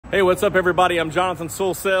Hey, what's up everybody? I'm Jonathan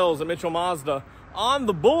Sewell Sales at Mitchell Mazda on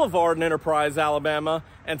the Boulevard in Enterprise, Alabama.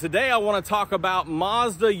 And today I want to talk about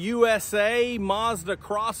Mazda USA, Mazda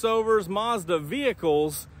crossovers, Mazda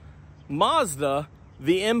vehicles, Mazda,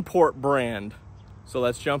 the import brand. So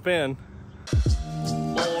let's jump in.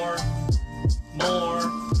 More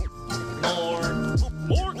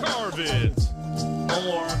car vids.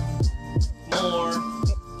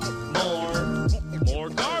 More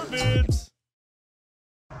car vids.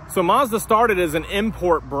 So Mazda started as an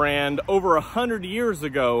import brand over 100 years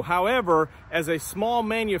ago. However, as a small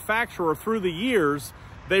manufacturer through the years,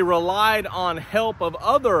 they relied on help of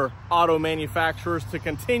other auto manufacturers to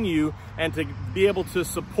continue and to be able to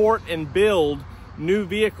support and build new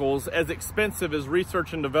vehicles, as expensive as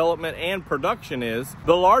research and development and production is.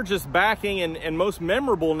 The largest backing and most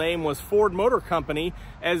memorable name was Ford Motor Company,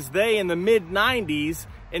 as they in the mid-90s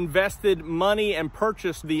invested money and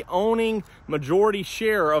purchased the owning majority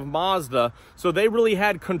share of Mazda. So they really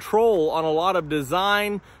had control on a lot of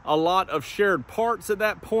design, a lot of shared parts at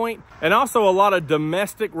that point, and also a lot of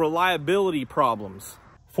domestic reliability problems.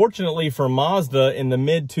 Fortunately for Mazda, in the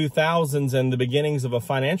mid-2000s and the beginnings of a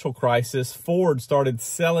financial crisis, Ford started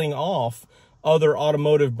selling off other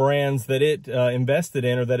automotive brands that it invested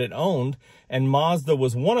in or that it owned, and Mazda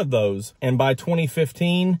was one of those. And by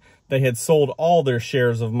 2015, they had sold all their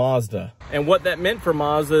shares of Mazda. And what that meant for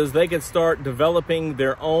Mazda is they could start developing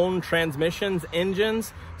their own transmissions,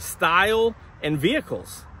 engines, style, and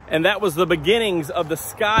vehicles. And that was the beginnings of the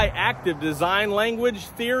SkyActiv design language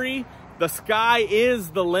theory. The sky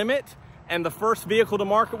is the limit, and the first vehicle to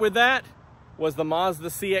market with that was the Mazda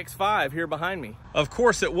CX-5 here behind me. Of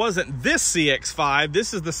course, it wasn't this CX-5.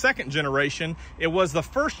 This is the second generation. It was the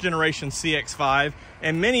first generation CX-5,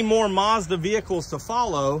 and many more Mazda vehicles to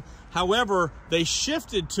follow. However, they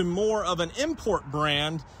shifted to more of an import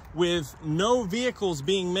brand, with no vehicles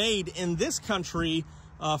being made in this country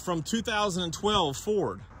from 2012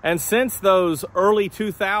 forward. And since those early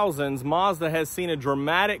 2000s, Mazda has seen a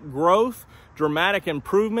dramatic growth, dramatic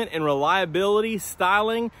improvement in reliability,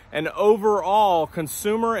 styling, and overall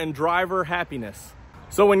consumer and driver happiness.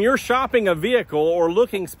 So when you're shopping a vehicle or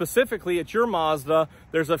looking specifically at your Mazda,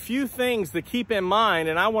 there's a few things to keep in mind,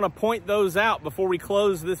 and I want to point those out before we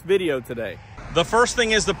close this video today. The first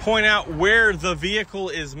thing is to point out where the vehicle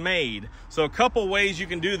is made. So a couple ways you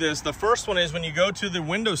can do this. The first one is when you go to the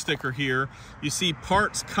window sticker here, you see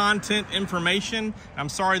parts, content, information. I'm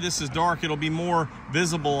sorry this is dark, it'll be more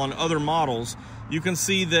visible on other models. You can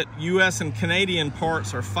see that US and Canadian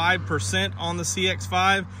parts are 5% on the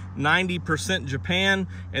CX-5, 90% Japan,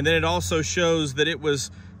 and then it also shows that it was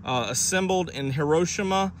assembled in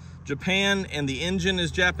Hiroshima, Japan, and the engine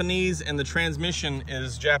is Japanese and the transmission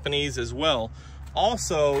is Japanese as well.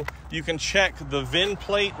 Also, you can check the VIN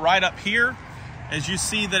plate right up here. As you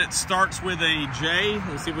see that it starts with a J.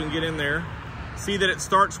 Let's see if we can get in there. See that it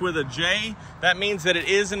starts with a J. That means that it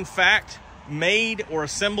is in fact made or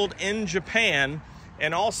assembled in Japan.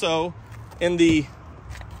 And also in the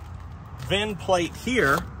VIN plate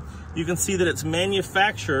here, you can see that it's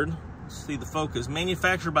manufactured, see the focus,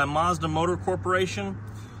 manufactured by Mazda Motor Corporation.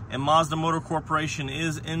 And Mazda Motor Corporation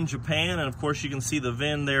is in Japan, and of course you can see the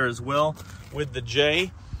VIN there as well with the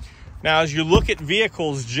J. Now as you look at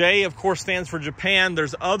vehicles, J of course stands for Japan.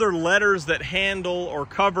 There's other letters that handle or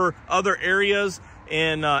cover other areas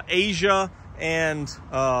in Asia and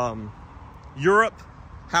Europe.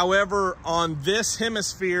 However, on this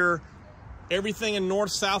hemisphere, everything in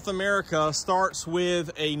North-South America starts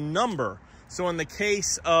with a number. So in the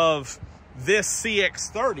case of this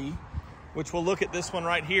CX-30, which we'll look at this one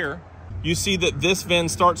right here, you see that this VIN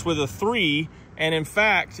starts with a 3 and in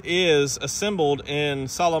fact is assembled in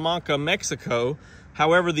Salamanca, Mexico.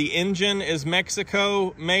 However, the engine is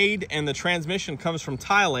Mexico made and the transmission comes from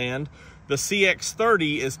Thailand. The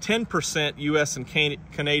CX-30 is 10% US and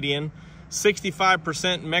Canadian,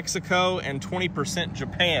 65% Mexico, and 20%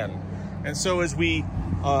 Japan. And so as we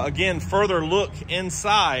again further look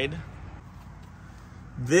inside,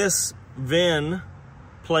 this VIN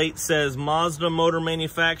plate says Mazda Motor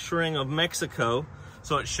Manufacturing of Mexico,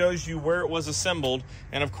 so it shows you where it was assembled,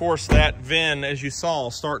 and of course that VIN, as you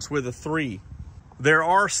saw, starts with a 3. There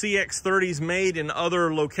are CX-30s made in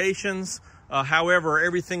other locations, however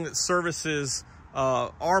everything that services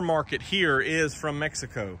our market here is from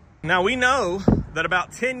Mexico. Now we know that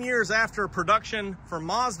about 10 years after production for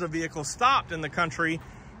Mazda vehicles stopped in the country,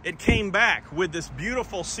 it came back with this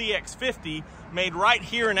beautiful CX-50 made right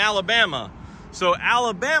here in Alabama. So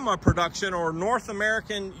Alabama production, or North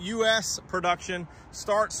American US production,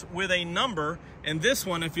 starts with a number, and this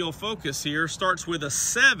one, if you'll focus here, starts with a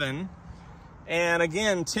 7 And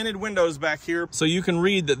again, tinted windows back here. So you can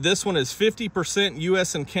read that this one is 50%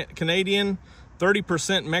 US and Canadian,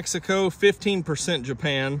 30% Mexico, 15%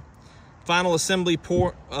 Japan. Final assembly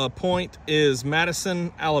point is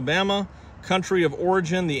Madison, Alabama. Country of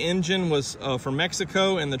origin, the engine was from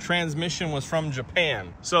Mexico and the transmission was from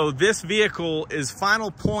Japan. So this vehicle is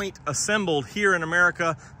final point assembled here in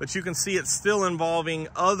America, but you can see it's still involving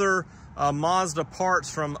other Mazda parts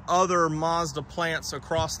from other Mazda plants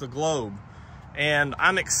across the globe. And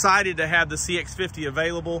I'm excited to have the CX-50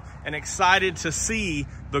 available and excited to see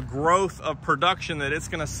the growth of production that it's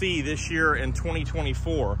gonna see this year in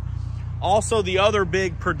 2024. Also, the other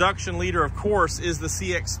big production leader, of course, is the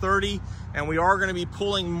CX-30, and we are going to be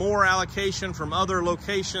pulling more allocation from other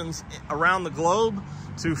locations around the globe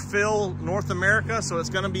to fill North America, so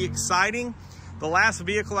it's going to be exciting. The last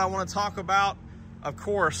vehicle I want to talk about, of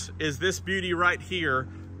course, is this beauty right here,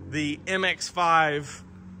 the MX-5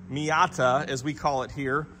 Miata, as we call it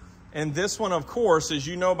here. And this one, of course, as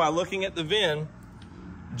you know by looking at the VIN,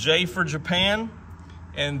 J for Japan,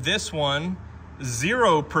 and this one,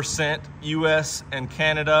 0% US and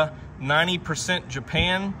Canada, 90%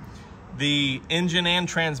 Japan. The engine and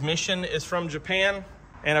transmission is from Japan.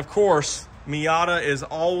 And of course, Miata is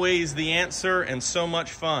always the answer and so much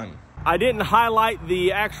fun. I didn't highlight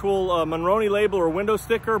the actual Monroney label or window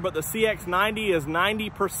sticker, but the CX-90 is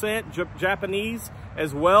 90% Japanese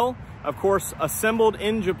as well. Of course, assembled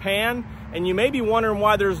in Japan. And you may be wondering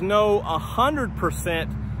why there's no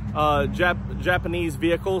 100% Japanese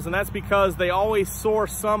vehicles, and that's because they always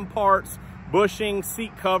source some parts, bushing,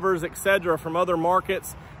 seat covers, etc. from other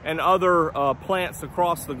markets and other plants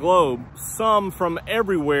across the globe, some from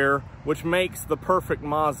everywhere, which makes the perfect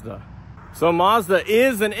Mazda. So Mazda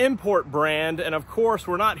is an import brand, and of course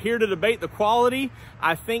we're not here to debate the quality.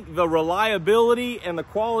 I think the reliability and the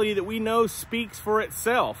quality that we know speaks for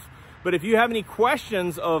itself. But if you have any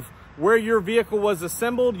questions of where your vehicle was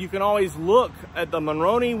assembled, you can always look at the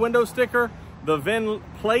Monroney window sticker, the VIN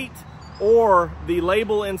plate, or the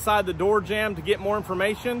label inside the door jamb to get more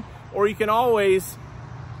information, or you can always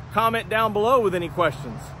comment down below with any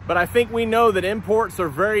questions. But I think we know that imports are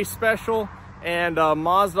very special, and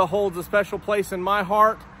Mazda holds a special place in my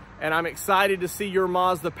heart, and I'm excited to see your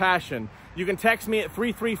Mazda passion. You can text me at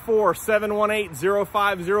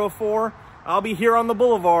 334-718-0504. I'll be here on the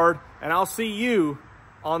boulevard, and I'll see you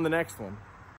on the next one.